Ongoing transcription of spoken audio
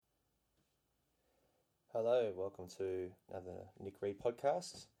Hello, welcome to another Nick Reed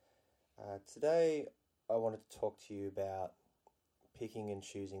podcast. Today, I wanted to talk to you about picking and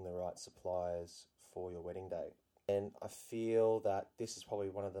choosing the right suppliers for your wedding day. And I feel that this is probably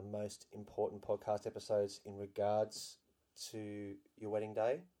one of the most important podcast episodes in regards to your wedding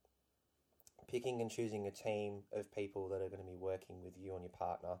day. Picking and choosing a team of people that are going to be working with you and your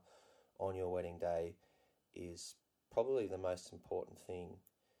partner on your wedding day is probably the most important thing.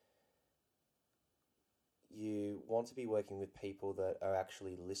 You want to be working with people that are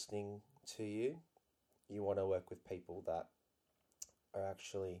actually listening to you. You want to work with people that are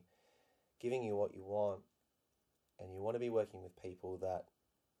actually giving you what you want. And you want to be working with people that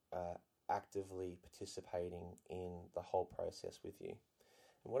are actively participating in the whole process with you.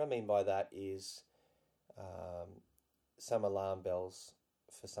 And what I mean by that is some alarm bells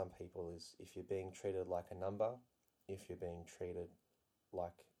for some people is if you're being treated like a number, if you're being treated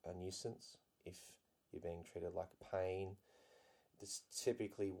like a nuisance, if you're being treated like a pain. There's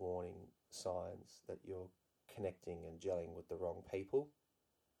typically warning signs that you're connecting and gelling with the wrong people.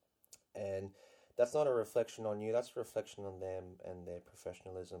 And that's not a reflection on you, that's a reflection on them and their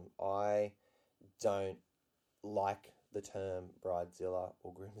professionalism. I don't like the term bridezilla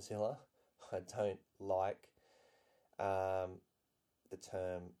or groomzilla. I don't like the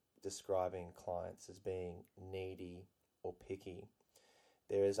term describing clients as being needy or picky.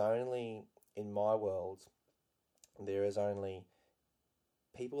 There is only, in my world, there is only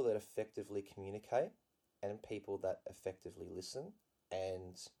people that effectively communicate and people that effectively listen,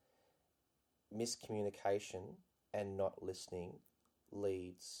 and miscommunication and not listening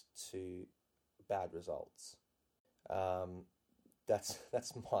leads to bad results. That's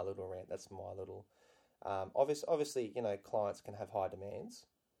my little rant. That's my little. Obviously, clients can have high demands,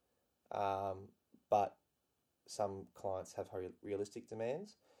 but some clients have realistic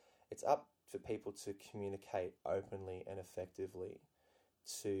demands. It's up for people to communicate openly and effectively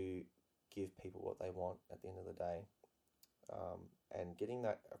to give people what they want at the end of the day. And getting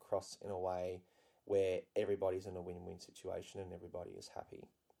that across in a way where everybody's in a win-win situation and everybody is happy.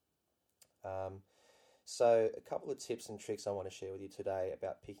 So a couple of tips and tricks I want to share with you today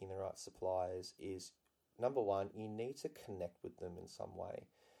about picking the right suppliers is, number one, you need to connect with them in some way.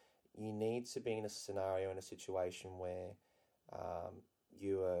 You need to be in a scenario, in a situation where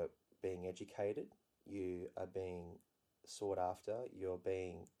you are being educated, you are being sought after, you're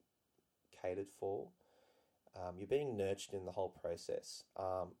being catered for, you're being nurtured in the whole process.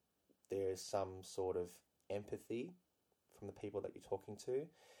 There is some sort of empathy from the people that you're talking to.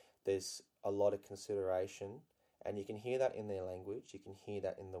 There's a lot of consideration, and you can hear that in their language, you can hear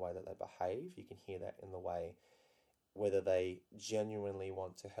that in the way that they behave, you can hear that in the way whether they genuinely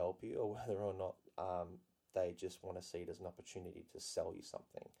want to help you or whether or not they just want to see it as an opportunity to sell you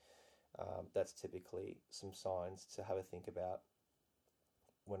something. That's typically some signs to have a think about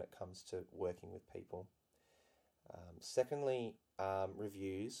when it comes to working with people. Secondly,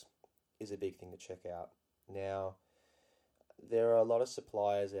 reviews is a big thing to check out. Now, there are a lot of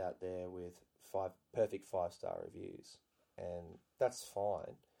suppliers out there with perfect 5-star reviews, and that's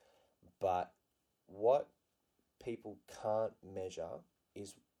fine. But what people can't measure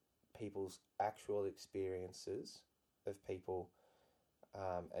is people's actual experiences of people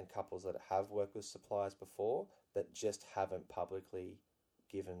and couples that have worked with suppliers before that just haven't publicly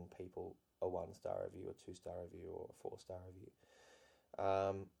given people a 1-star review, a 2-star review, or a 4-star review.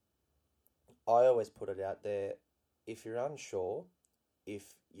 I always put it out there, if you're unsure, if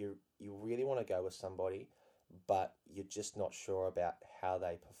you really want to go with somebody, but you're just not sure about how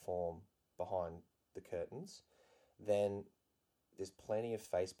they perform behind the curtains, then there's plenty of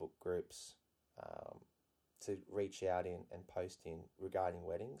Facebook groups to reach out in and post in regarding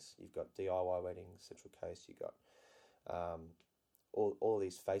weddings. You've got DIY Weddings, Central Coast, you've got all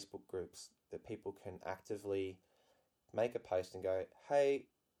these Facebook groups that people can actively make a post and go, hey,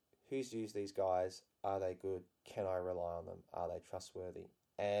 who's used these guys? Are they good? Can I rely on them? Are they trustworthy?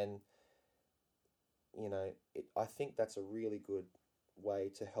 And, I think that's a really good way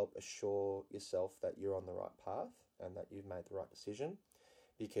to help assure yourself that you're on the right path and that you've made the right decision,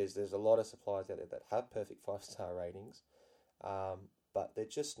 because there's a lot of suppliers out there that have perfect 5-star ratings, but they're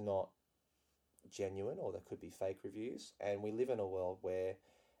just not genuine, or there could be fake reviews. And we live in a world where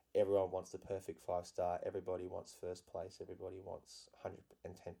everyone wants the perfect 5-star, everybody wants first place, everybody wants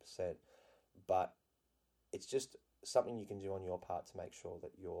 110%, but it's just something you can do on your part to make sure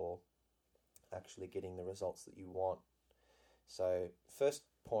that you're actually getting the results that you want. So first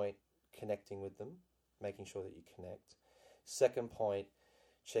point, connecting with them, making sure that you connect. Second point,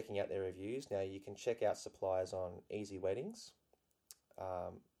 checking out their reviews. Now you can check out suppliers on Easy Weddings.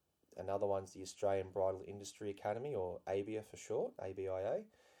 Another Another one's the Australian Bridal Industry Academy, or ABIA for short, ABIA.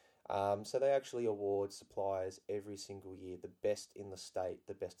 So they actually award suppliers every single year, the best in the state,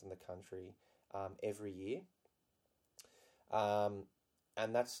 the best in the country, every year.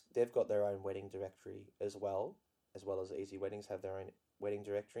 And they've got their own wedding directory as well as Easy Weddings have their own wedding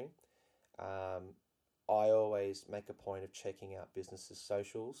directory. I always make a point of checking out businesses'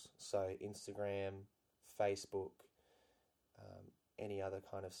 socials, so Instagram, Facebook, any other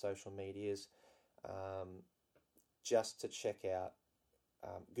kind of social medias, just to check out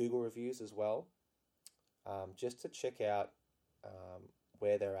Google reviews as well, just to check out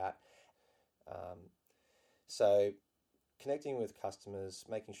where they're at. So connecting with customers,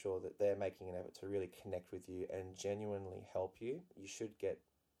 making sure that they're making an effort to really connect with you and genuinely help you. You should get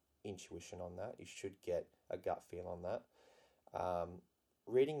intuition on that. You should get a gut feel on that.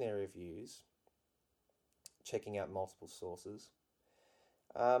 Reading their reviews, checking out multiple sources.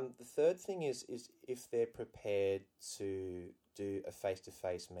 The third thing is if they're prepared to do a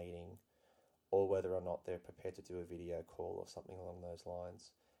face-to-face meeting, or whether or not they're prepared to do a video call or something along those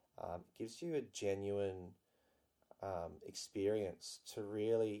lines. It gives you a genuine experience to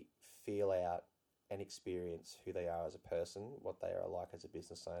really feel out and experience who they are as a person, what they are like as a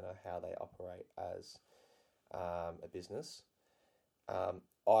business owner, how they operate as a business. I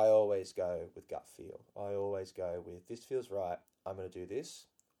always go with gut feel. I always go with, this feels right, I'm going to do this,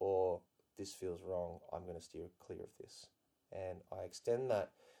 or this feels wrong, I'm going to steer clear of this. And I extend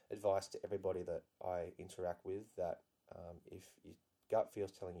that advice to everybody that I interact with, that if your gut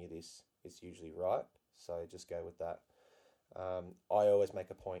feels telling you this, it's usually right, so just go with that. I always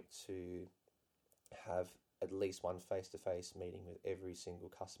make a point to have at least one face-to-face meeting with every single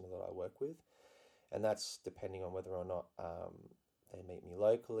customer that I work with, and that's depending on whether or not they meet me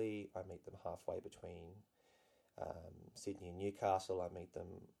locally. I meet them halfway between Sydney and Newcastle. I meet them,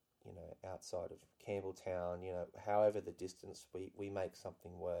 outside of Campbelltown. However the distance, we make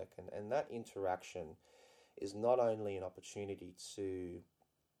something work, and that interaction is not only an opportunity to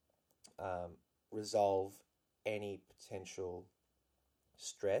resolve any potential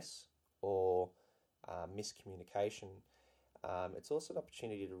stress or miscommunication. It's also an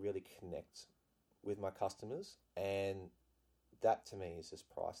opportunity to really connect with my customers, and that to me is just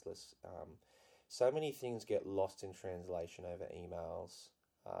priceless. So many things get lost in translation over emails.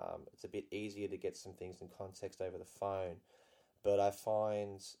 It's a bit easier to get some things in context over the phone, but I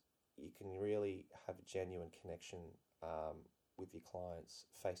find you can really have a genuine connection with your clients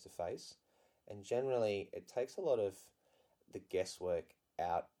face to face, and generally it takes a lot of the guesswork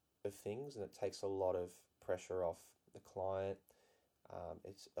out of things, and it takes a lot of pressure off the client.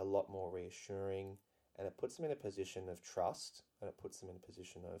 It's a lot more reassuring, and it puts them in a position of trust, and it puts them in a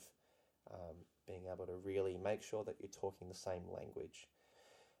position of being able to really make sure that you're talking the same language.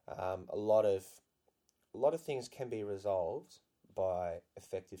 A lot of things can be resolved by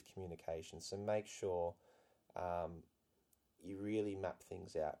effective communication, so make sure you really map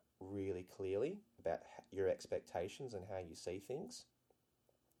things out really clearly about your expectations and how you see things.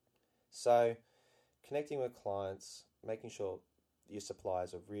 So connecting with clients, making sure your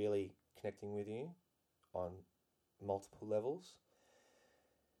suppliers are really connecting with you on multiple levels.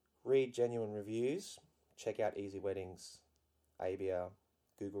 Read genuine reviews, check out Easy Weddings, ABIA,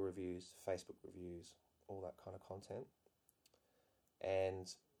 Google reviews, Facebook reviews, all that kind of content.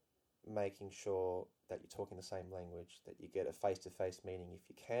 And making sure that you're talking the same language, that you get a face-to-face meeting if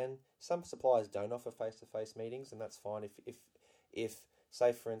you can. Some suppliers don't offer face-to-face meetings, and that's fine. If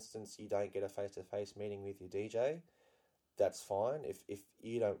say, for instance, you don't get a face-to-face meeting with your DJ, that's fine. If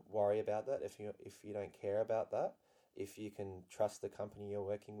you don't worry about that, if you don't care about that, if you can trust the company you're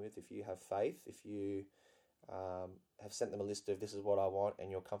working with, if you have faith, if you have sent them a list of this is what I want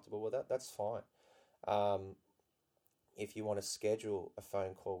and you're comfortable with that, that's fine. If you want to schedule a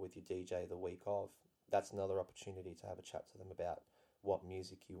phone call with your DJ the week of, that's another opportunity to have a chat to them about what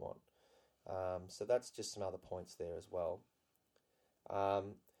music you want. So that's just some other points there as well.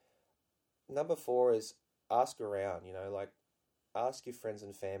 Number 4 is ask around, ask your friends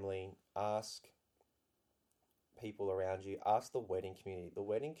and family, ask people around you, ask the wedding community. The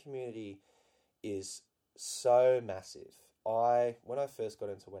wedding community is so massive. When I first got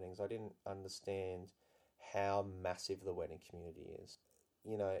into weddings, I didn't understand how massive the wedding community is.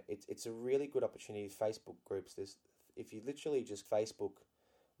 It's a really good opportunity. Facebook groups, if you literally just Facebook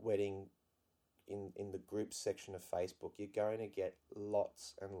wedding in the groups section of Facebook, you're going to get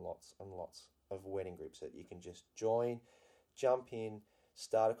lots and lots and lots of wedding groups that you can just join, jump in,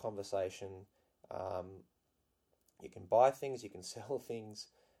 start a conversation. You can buy things, you can sell things,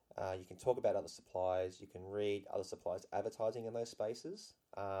 you can talk about other suppliers, you can read other suppliers advertising in those spaces.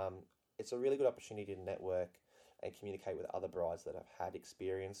 it's a really good opportunity to network and communicate with other brides that have had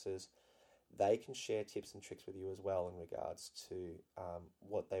experiences. They can share tips and tricks with you as well in regards to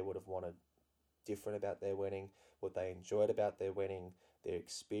what they would have wanted different about their wedding, what they enjoyed about their wedding, their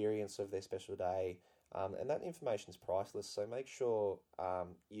experience of their special day. And that information is priceless. So make sure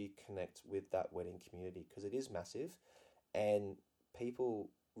you connect with that wedding community, because it is massive and people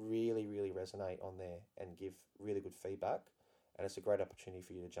really, really resonate on there and give really good feedback. And it's a great opportunity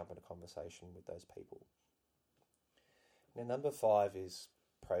for you to jump into conversation with those people. Now, number 5 is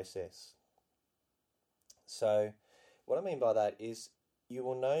process. So what I mean by that is you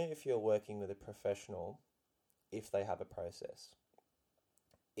will know if you're working with a professional if they have a process.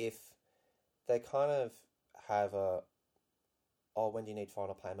 If they kind of have when do you need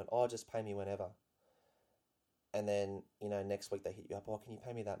final payment? Oh, just pay me whenever. And then, next week they hit you up, can you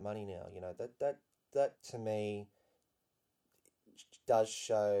pay me that money now? That to me does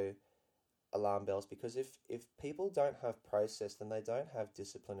show alarm bells, because if people don't have process, then they don't have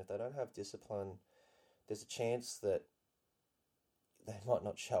discipline. If they don't have discipline, there's a chance that they might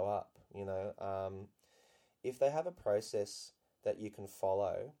not show up, If they have a process that you can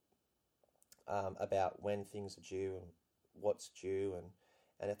follow about when things are due and what's due,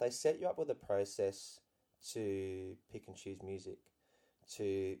 and if they set you up with a process to pick and choose music,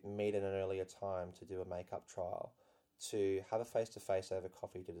 to meet at an earlier time to do a makeup trial, to have a face-to-face over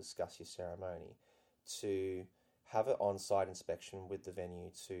coffee to discuss your ceremony, to have an on-site inspection with the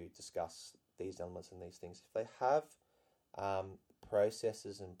venue to discuss these elements and these things. If they have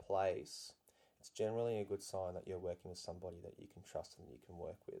processes in place, it's generally a good sign that you're working with somebody that you can trust and that you can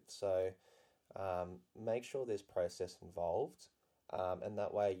work with. So make sure there's process involved, and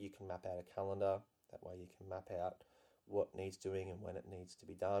that way you can map out a calendar. That way you can map out what needs doing and when it needs to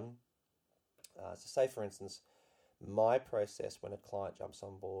be done. So say, for instance, my process when a client jumps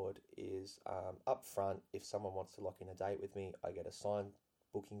on board is up front, if someone wants to lock in a date with me, I get a signed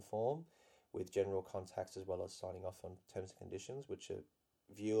booking form with general contacts as well as signing off on terms and conditions, which are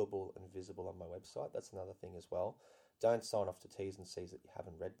viewable and visible on my website. That's another thing as well. Don't sign off to T's and C's that you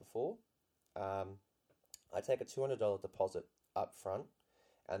haven't read before. I take a $200 deposit up front,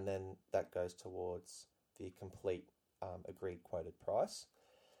 and then that goes towards the complete agreed quoted price.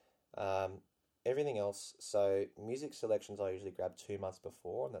 Everything else, so music selections I usually grab 2 months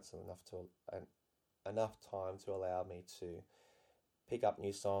before, and that's enough time to allow me to pick up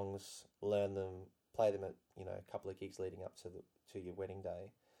new songs, learn them, play them at a couple of gigs leading up to your wedding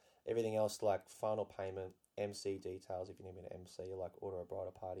day. Everything else, like final payment, MC details if you need me to MC, like order a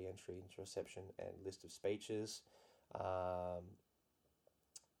bridal party, entry into reception, and list of speeches, and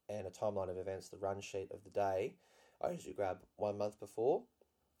a timeline of events, the run sheet of the day, I usually grab 1 month before.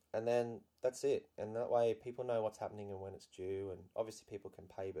 And then that's it. And that way people know what's happening and when it's due. And obviously people can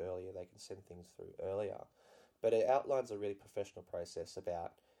pay earlier. They can send things through earlier. But it outlines a really professional process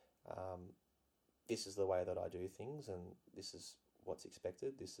about this is the way that I do things, and this is what's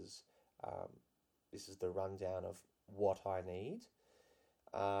expected. This is the rundown of what I need.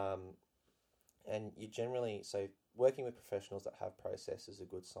 And you generally, so working with professionals that have process is a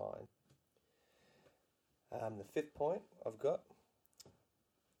good sign. The 5th point I've got,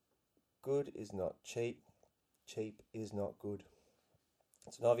 good is not cheap, cheap is not good.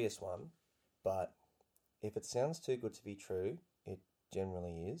 It's an obvious one, but if it sounds too good to be true, it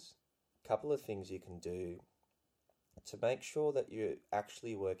generally is. A couple of things you can do to make sure that you're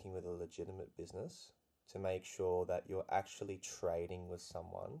actually working with a legitimate business, to make sure that you're actually trading with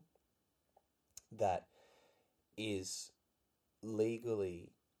someone that is legally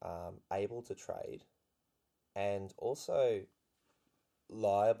able to trade and also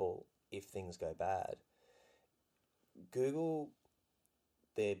liable if things go bad. Google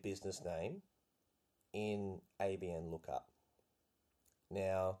their business name in ABN Lookup.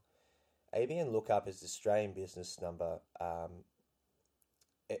 Now, ABN Lookup is the Australian business number.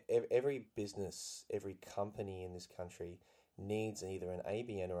 Every business, every company in this country needs either an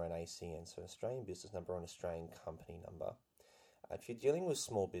ABN or an ACN, so an Australian business number or an Australian company number. If you're dealing with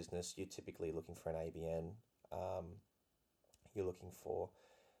small business, you're typically looking for an ABN. You're looking for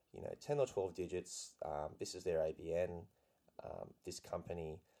 10 or 12 digits. This is their ABN. This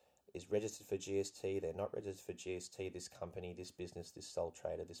company is registered for GST. They're not registered for GST. This company, this business, this sole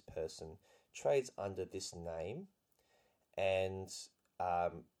trader, this person trades under this name and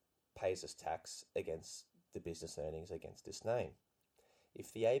pays us tax against the business earnings against this name.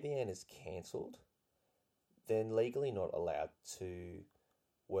 If the ABN is cancelled, they're legally not allowed to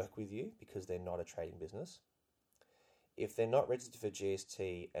work with you because they're not a trading business. If they're not registered for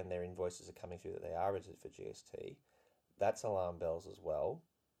GST and their invoices are coming through that they are registered for GST, that's alarm bells as well.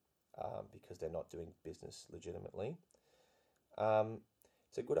 because they're not doing business legitimately.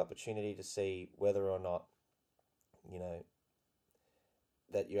 It's a good opportunity to see whether or not,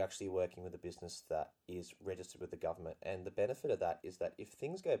 that you're actually working with a business that is registered with the government. And the benefit of that is that if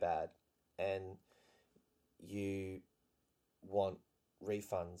things go bad and you want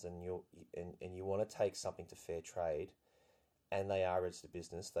refunds and you want to take something to Fair Trade, and they are a registered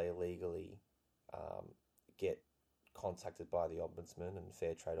business, they legally get contacted by the Ombudsman and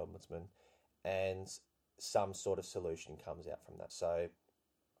Fair Trade Ombudsman, and some sort of solution comes out from that. So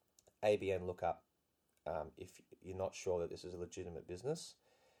ABN lookup, if you're not sure that this is a legitimate business,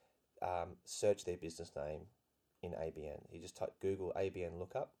 search their business name in ABN. You just type Google ABN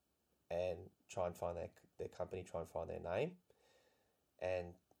lookup and try and find their company, try and find their name, and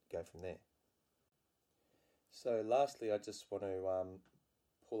go from there. So lastly, I just want to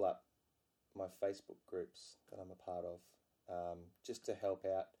pull up my Facebook groups that I'm a part of, just to help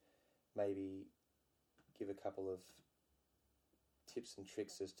out, maybe give a couple of tips and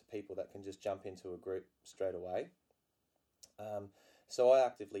tricks as to people that can just jump into a group straight away. So I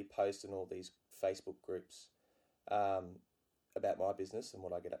actively post in all these Facebook groups about my business and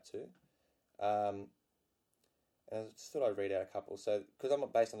what I get up to. And I just thought I'd read out a couple. So, because I'm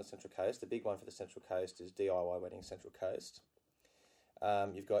based on the Central Coast, the big one for the Central Coast is DIY Weddings Central Coast.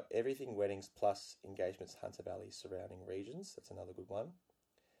 You've got Everything Weddings plus Engagements Hunter Valley surrounding regions. That's another good one.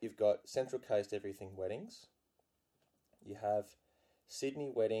 You've got Central Coast Everything Weddings. You have Sydney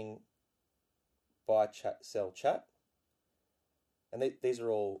Wedding Buy Chat Sell Chat. And these are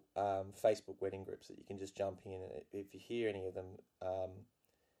all Facebook wedding groups that you can just jump in. And if you hear any of them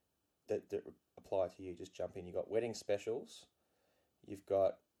that apply to you, just jump in. You've got Wedding Specials. You've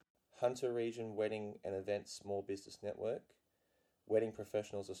got Hunter Region Wedding and Events Small Business Network. Wedding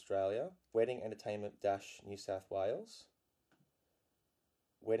Professionals Australia. Wedding Entertainment - New South Wales.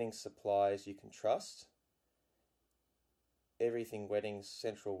 Wedding Supplies You Can Trust. Everything Weddings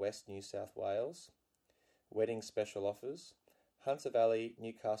Central West New South Wales. Wedding Special Offers. Hunter Valley,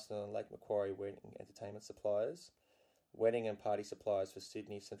 Newcastle and Lake Macquarie Wedding Entertainment Suppliers. Wedding and Party Suppliers for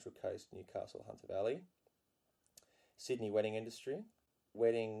Sydney, Central Coast, Newcastle, Hunter Valley. Sydney Wedding Industry.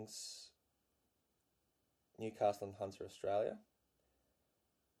 Weddings Newcastle and Hunter, Australia.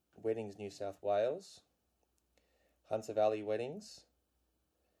 Weddings New South Wales. Hunter Valley Weddings.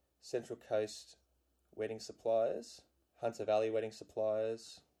 Central Coast Wedding Suppliers. Hunter Valley Wedding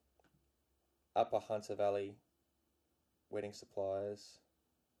Suppliers. Upper Hunter Valley Wedding Suppliers.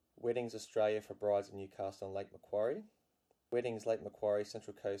 Weddings Australia for Brides in Newcastle and Lake Macquarie. Weddings Lake Macquarie,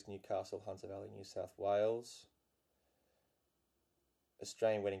 Central Coast, Newcastle, Hunter Valley, New South Wales.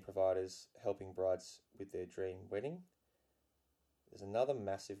 Australian Wedding Providers helping brides with their dream wedding. There's another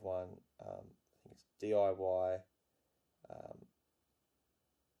massive one, I think it's DIY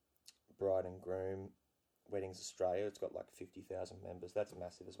Bride and Groom Weddings Australia. It's got like 50,000 members. That's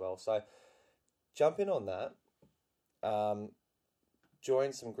massive as well. So jump in on that.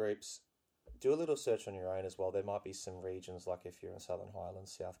 Join some groups. Do a little search on your own as well. There might be some regions, like if you're in Southern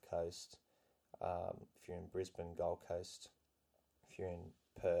Highlands, South Coast, if you're in Brisbane, Gold Coast, if you're in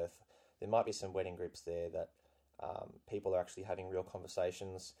Perth, there might be some wedding groups there that people are actually having real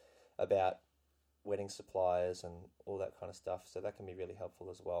conversations about wedding suppliers and all that kind of stuff. So that can be really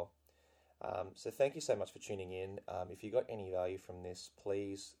helpful as well. So thank you so much for tuning in. If you got any value from this,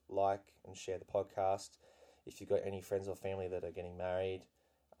 please like and share the podcast. If you've got any friends or family that are getting married,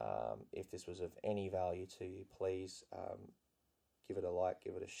 if this was of any value to you, please give it a like,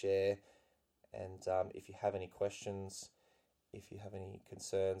 give it a share. And if you have any questions, if you have any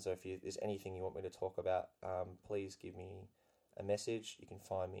concerns, or if there's anything you want me to talk about, please give me a message. You can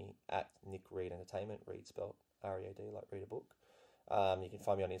find me at Nick Reed Entertainment, Reed spelled R-E-A-D, like read a book. You can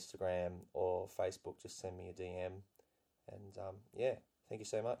find me on Instagram or Facebook. Just send me a DM. And yeah, thank you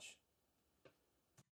so much.